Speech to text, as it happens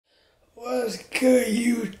What's good,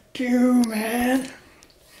 you two, man?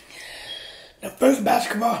 The first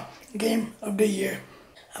basketball game of the year.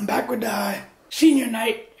 I'm back with the senior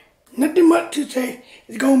night. Nothing much to say.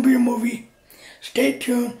 It's gonna be a movie. Stay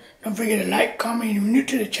tuned. Don't forget to like, comment. If you're new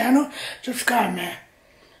to the channel, subscribe, man.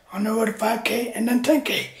 On the road to 5K and then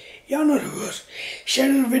 10K. Y'all know the rules.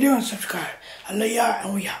 Share the video and subscribe. I love y'all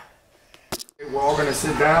and we out. We're all gonna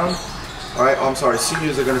sit down. All right. I'm sorry.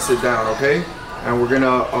 Seniors are gonna sit down. Okay. And we're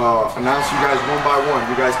gonna announce you guys one by one.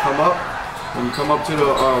 You guys come up. When you come up to the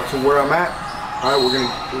to where I'm at, all right,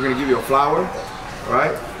 we're gonna give you a flower. All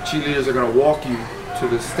right. Cheerleaders are gonna walk you to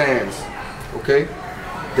the stands. Okay.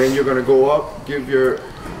 Then you're gonna go up, give your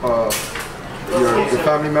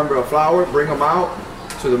family member a flower, bring them out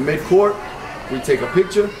to the mid court. We take a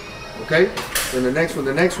picture. Okay. Then the next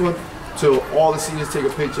one. Till all the seniors take a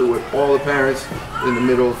picture with all the parents in the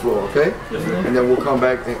middle of the floor, okay? Yes, and then we'll come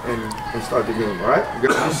back and start the game, all right?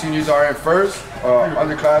 The seniors are in first,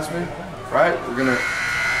 underclassmen, right? We're gonna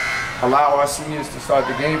allow our seniors to start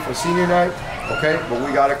the game for senior night, okay? But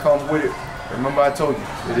we gotta come with it. Remember I told you,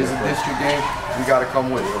 it is a district game, we gotta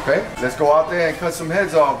come with it, okay? Let's go out there and cut some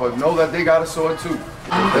heads off, but know that they got a sword too.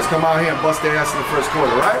 Let's come out here and bust their ass in the first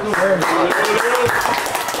quarter, right?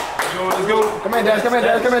 Let's go. Come in, Dad. Come in,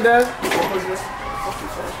 Dad.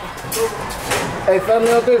 Hey,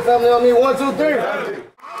 family on three, family on me. 1, 2, 3.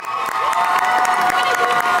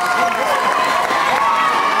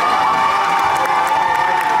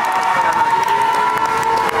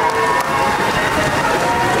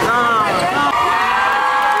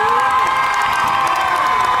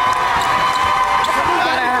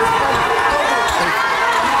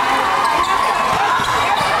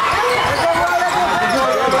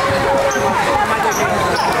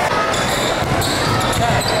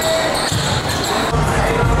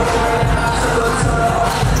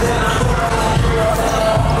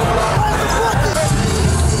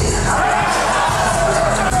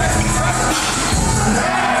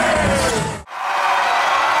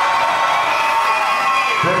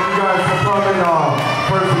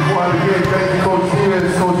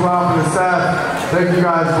 Thank you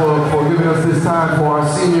guys for giving us this time for our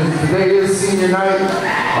seniors. Today is senior night.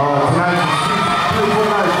 Tonight is a beautiful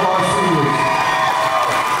night for our seniors.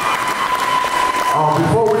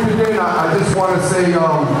 Before we begin, I just want to say,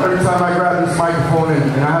 every time I grab this microphone and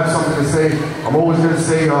I have something to say, I'm always going to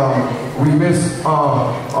say we missed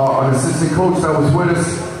an assistant coach that was with us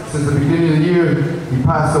since the beginning of the year. He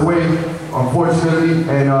passed away, unfortunately,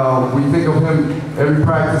 and we think of him every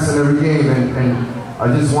practice and every game. And I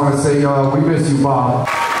just want to say we miss you, Bob.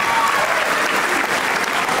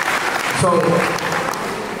 So,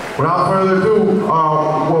 without further ado,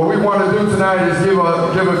 what we want to do tonight is give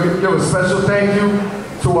a special thank you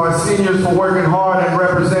to our seniors for working hard and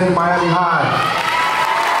representing Miami High.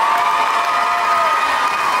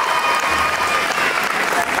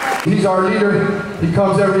 He's our leader. He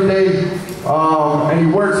comes every day and he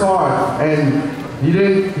works hard. And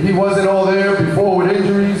he wasn't all there before with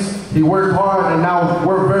injuries. He worked hard, and now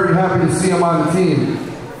we're very happy to see him on the team.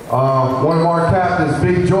 One of our captains,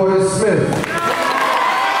 Big Jordan Smith.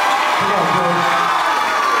 Come on, Jordan.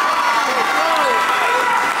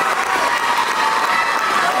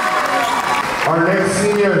 Our next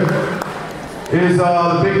senior is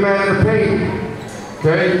the big man in the paint.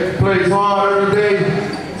 Okay, plays hard every day.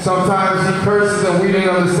 Sometimes he curses and we didn't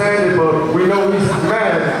understand it, but we know he's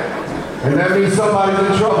mad. And that means somebody's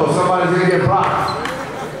in trouble. Somebody's gonna get blocked.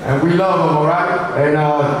 And we love him, all right? And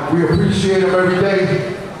we appreciate him every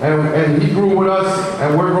day. And he grew with us,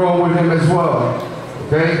 and we're growing with him as well,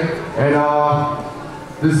 okay? And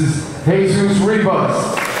this is Jesus Rivas.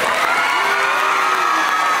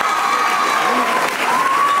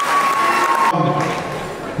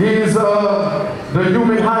 He's the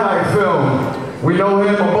human highlight film. We know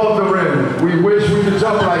him above the rim. We wish we could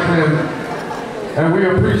jump like him. And we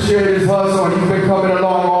appreciate his hustle, and he's been coming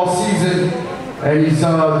along all season. And he's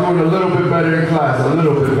doing a little bit better in class, a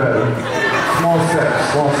little bit better. Small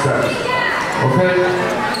steps, okay?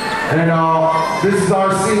 And this is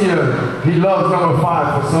our senior. He loves number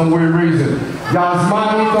 5 for some weird reason.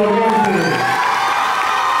 Yasmani Doriente.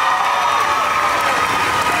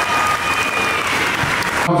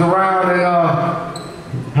 Comes around and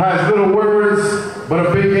has little words, but a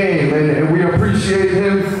big game. And we appreciate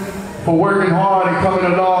him for working hard and coming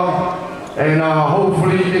along. And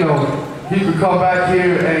hopefully, you know, he could come back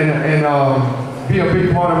here and be a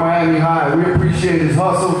big part of Miami High. We appreciate his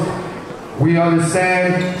hustle. We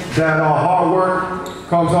understand that hard work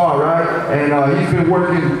comes hard, right? And he's been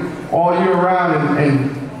working all year round,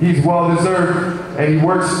 and he's well deserved. And he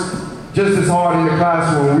works just as hard in the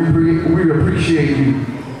classroom. We appreciate you.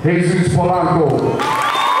 Jesus Polanco.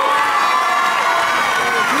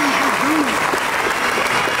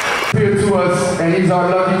 Here to us, and he's our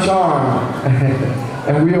lucky charm.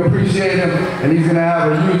 And we appreciate him, and he's gonna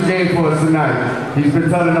have a huge game for us tonight. He's been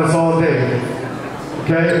telling us all day.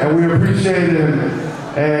 Okay, and we appreciate him.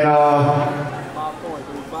 And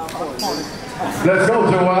let's go,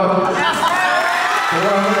 Joel.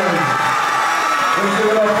 Let's give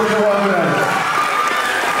it up for Joel.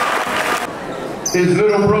 His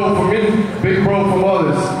little bro for me, big bro from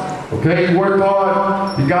others. Okay, he worked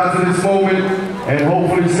hard, he got to this moment, and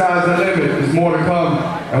hopefully sky's the limit. There's more to come,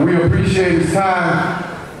 and we appreciate his time.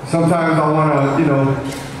 Sometimes I wanna,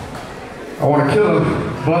 I wanna kill him,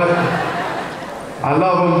 but I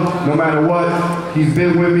love him no matter what. He's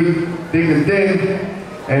been with me thick and thin,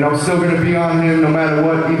 and I'm still gonna be on him no matter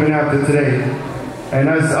what, even after today. And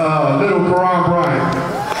that's little Karan Bryant.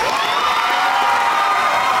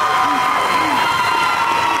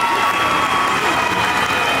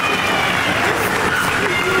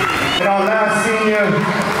 And our last senior,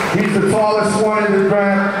 he's the tallest one in the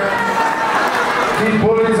draft. He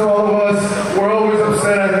bullies all of us. We're always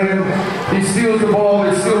upset at him. He steals the ball,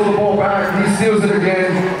 they steal the ball back, he steals it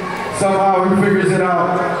again. Somehow he figures it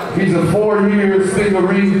out. He's a 4-year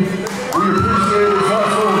stingaree. We appreciate his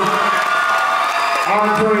hustle.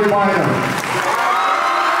 Andre Bynum.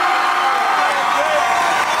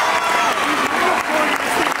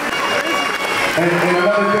 And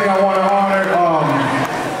another thing I want to honor,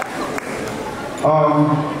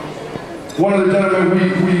 one of the gentlemen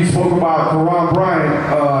we spoke about, Karan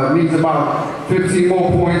Bryant, needs about 15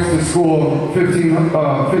 more points to score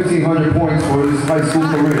 1,500 points for his high school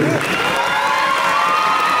career.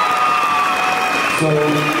 So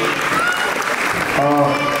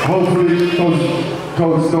hopefully,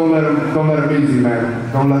 coach, don't let him easy,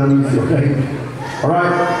 man. Don't let him easy, okay? All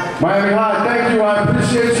right, Miami High, thank you. I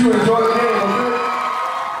appreciate you. Enjoy the game.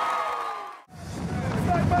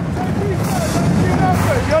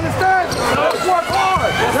 You understand? Let's work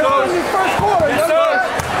hard. Let's go in the first quarter. You understand?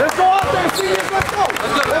 Let's go out there, seniors. Let's go.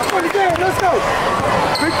 Let's win the game. Let's go.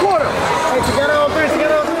 Big quarter. Hey, together on three.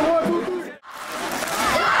 Together on three. 1, 2, 3.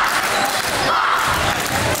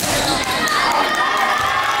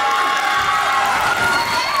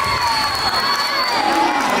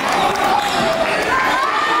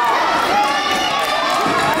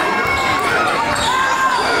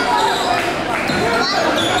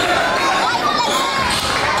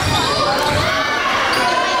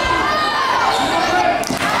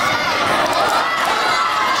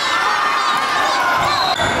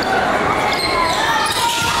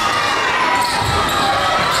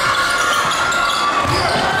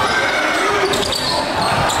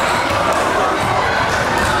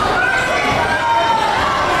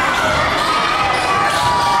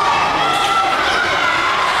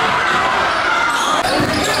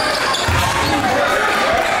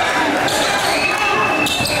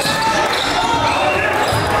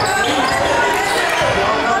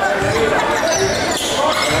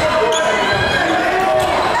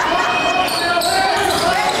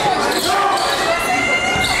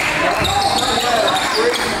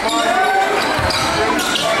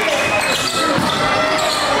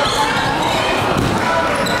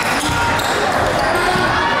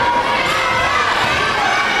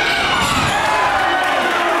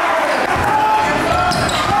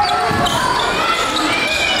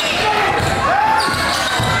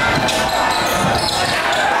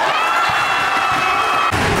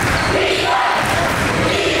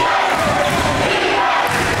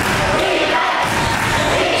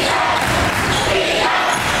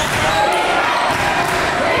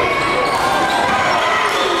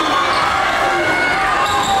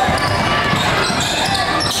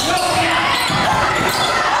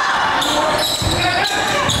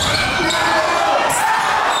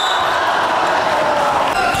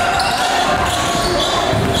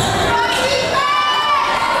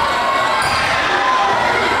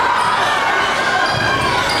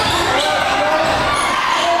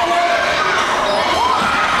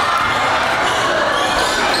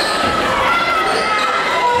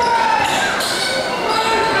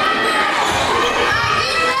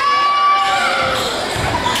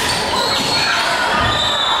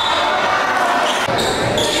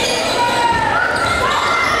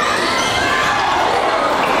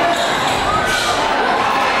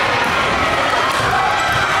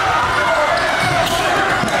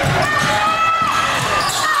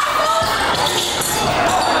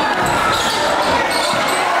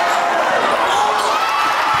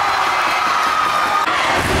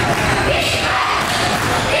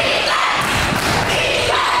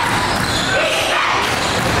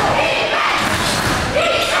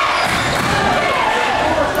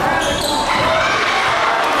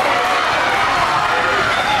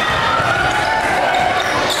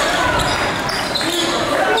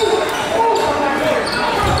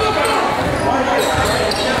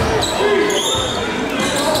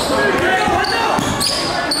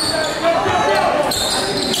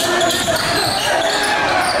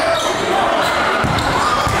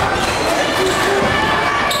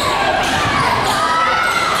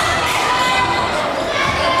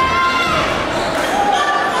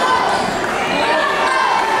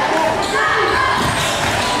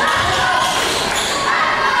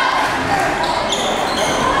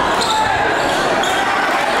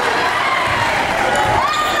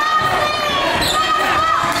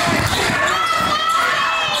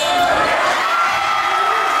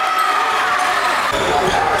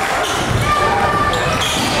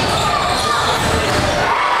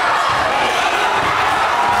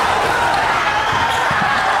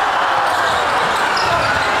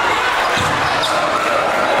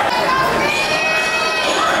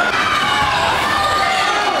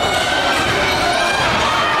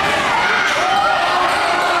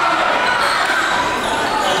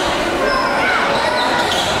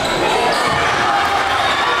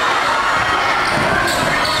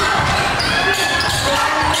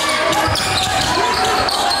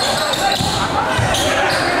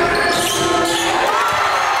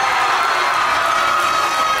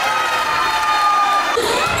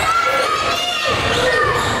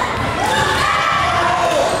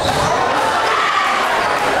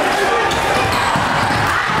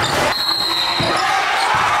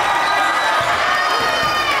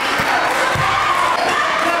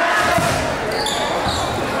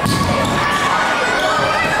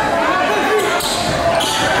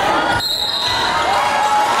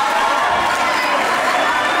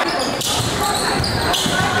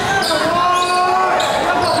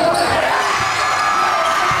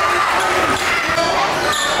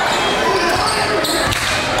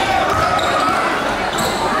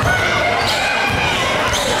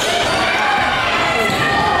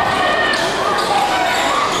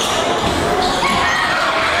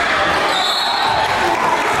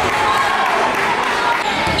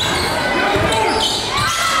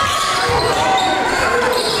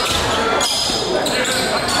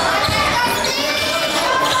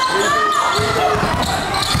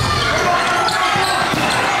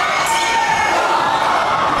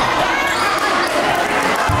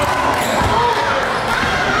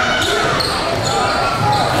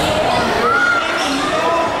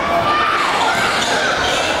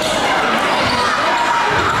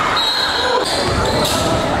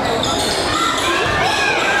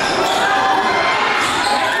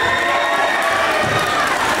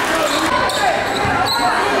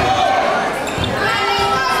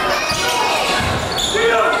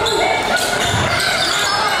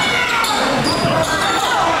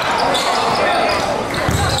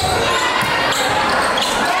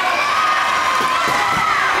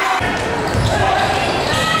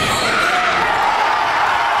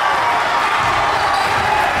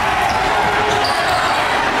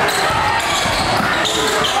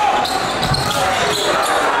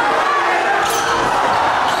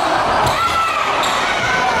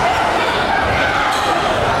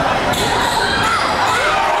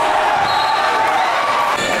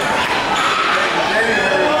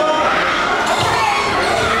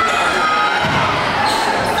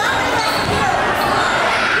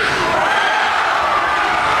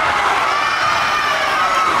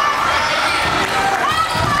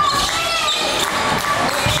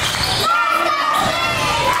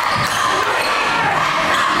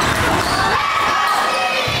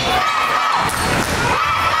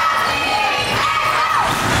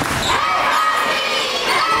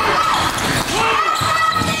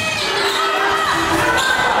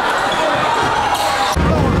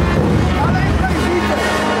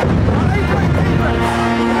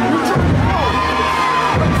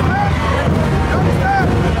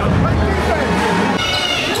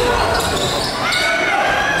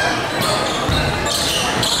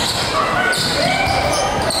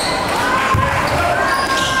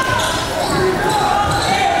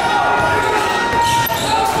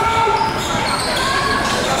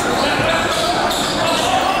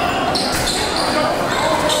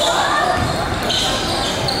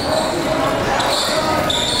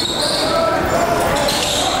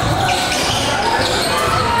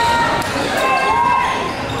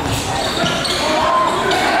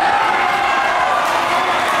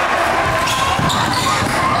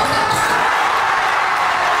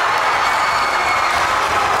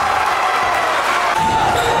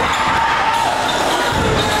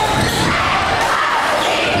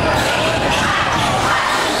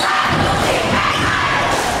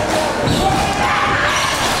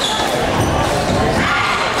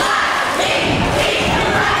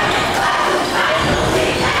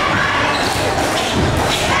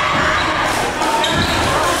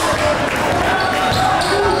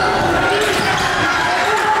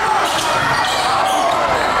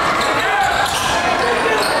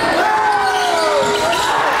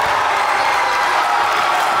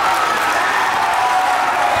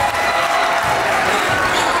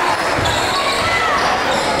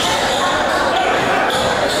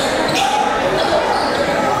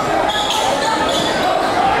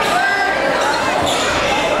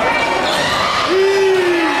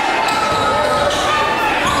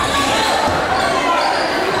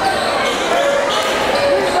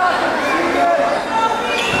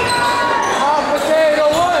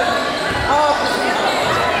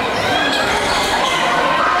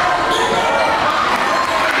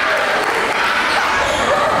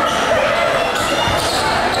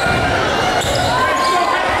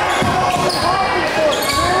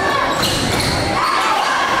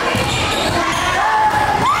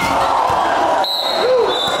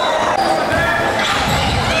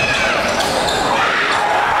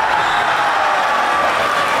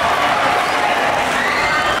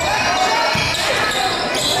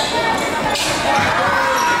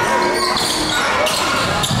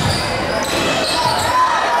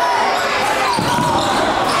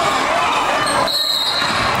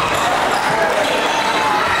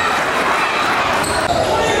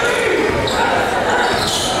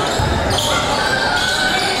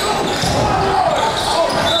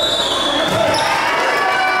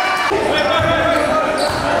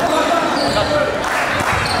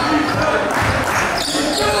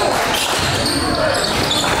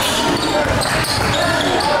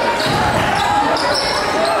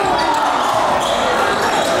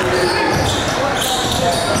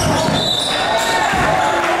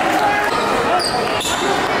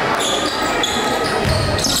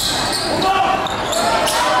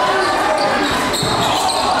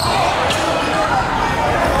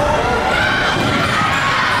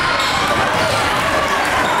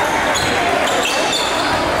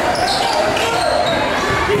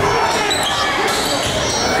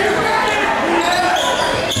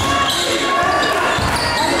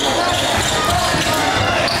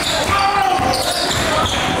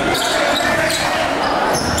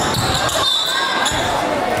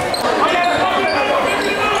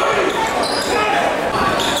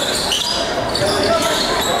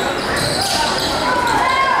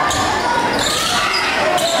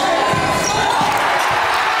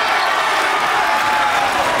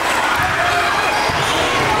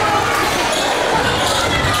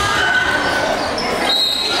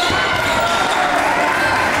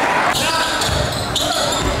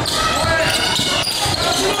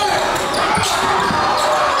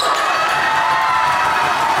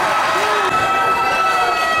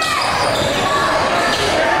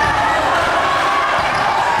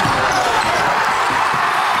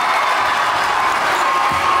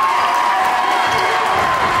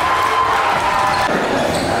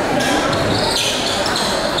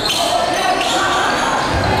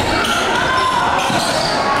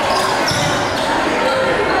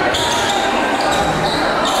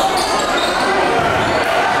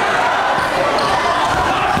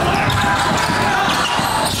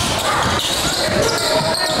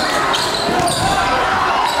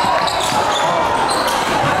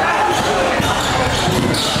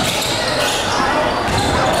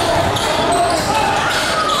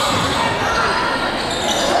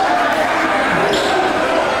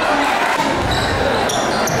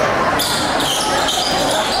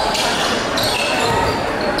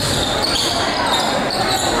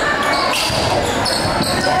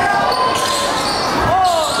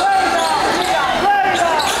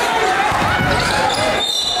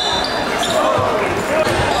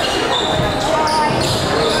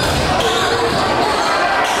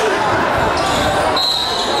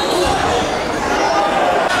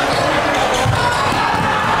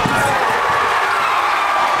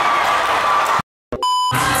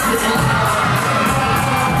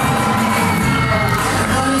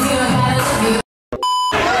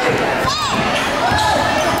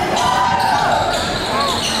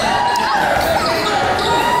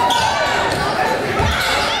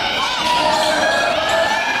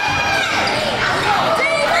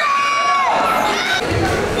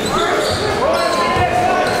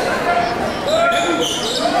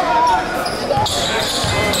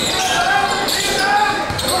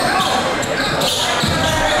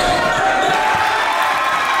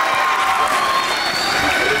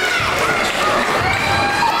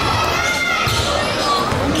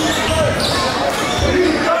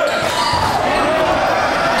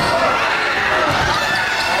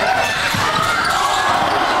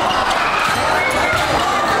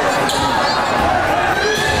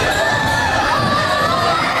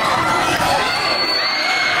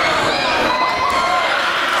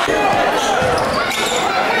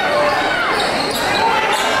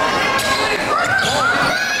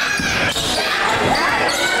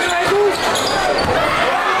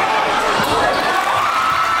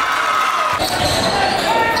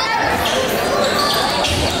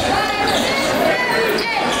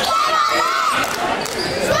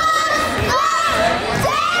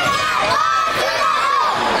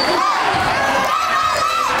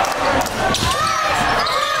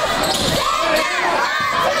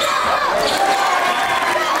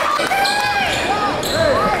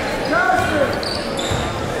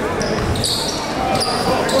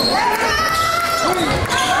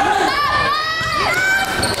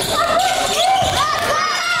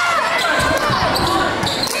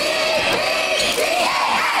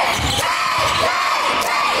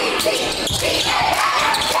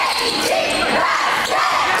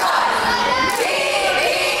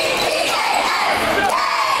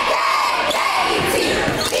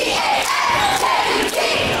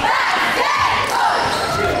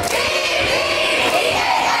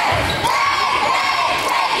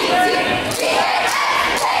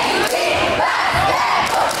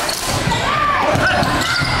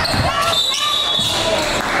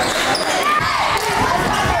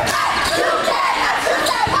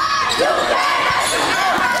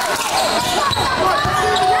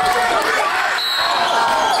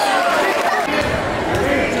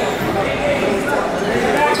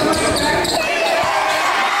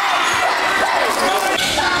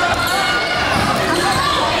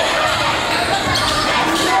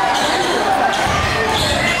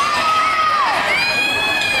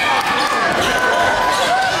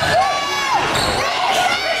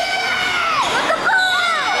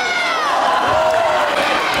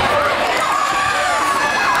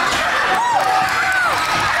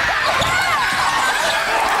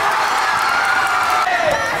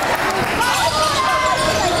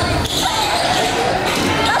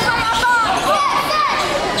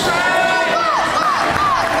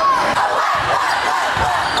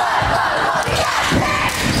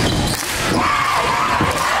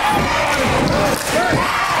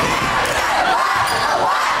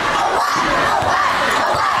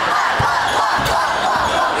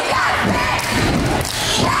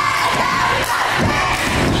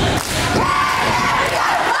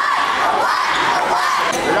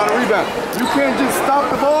 rebound. You can't just stop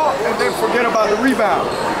the ball and then forget about the rebound.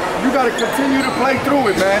 You got to continue to play through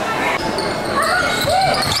it, man.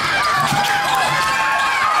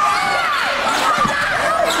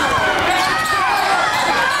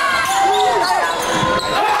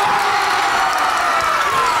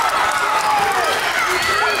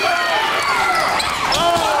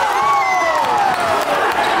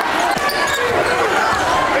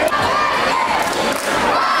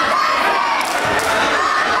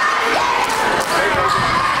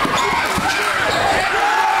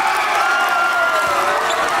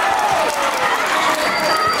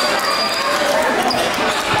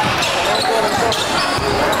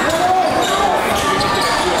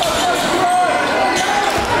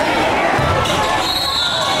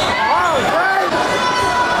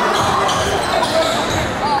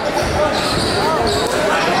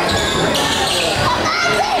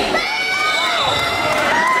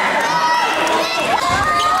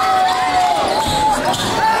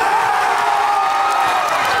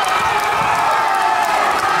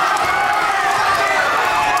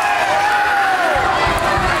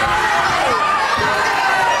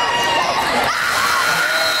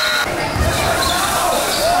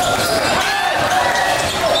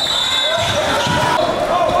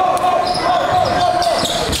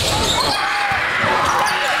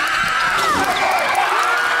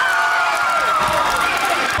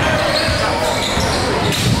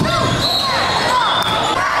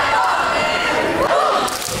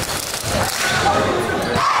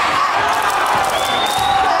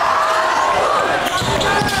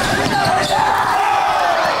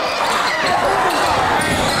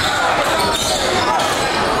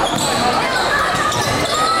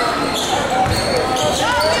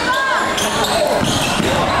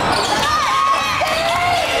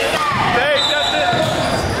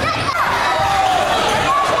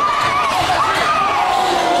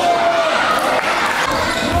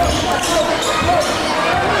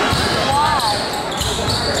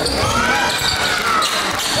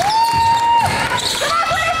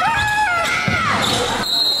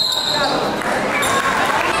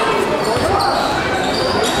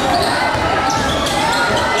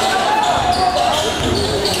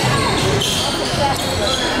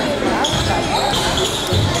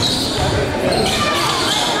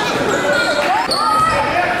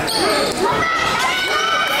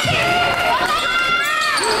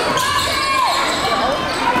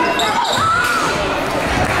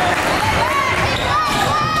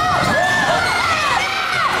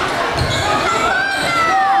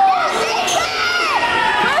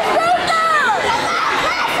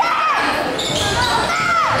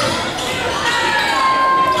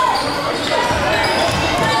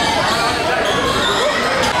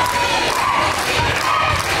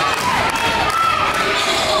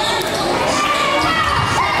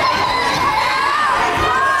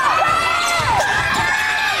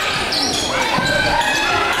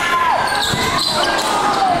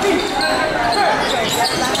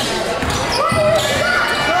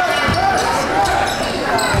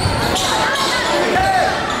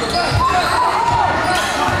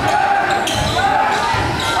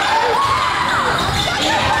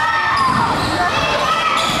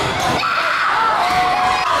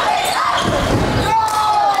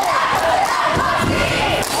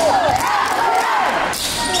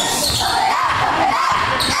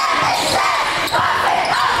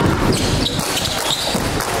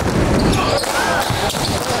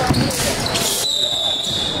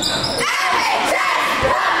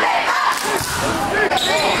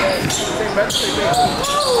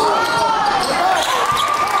 Let's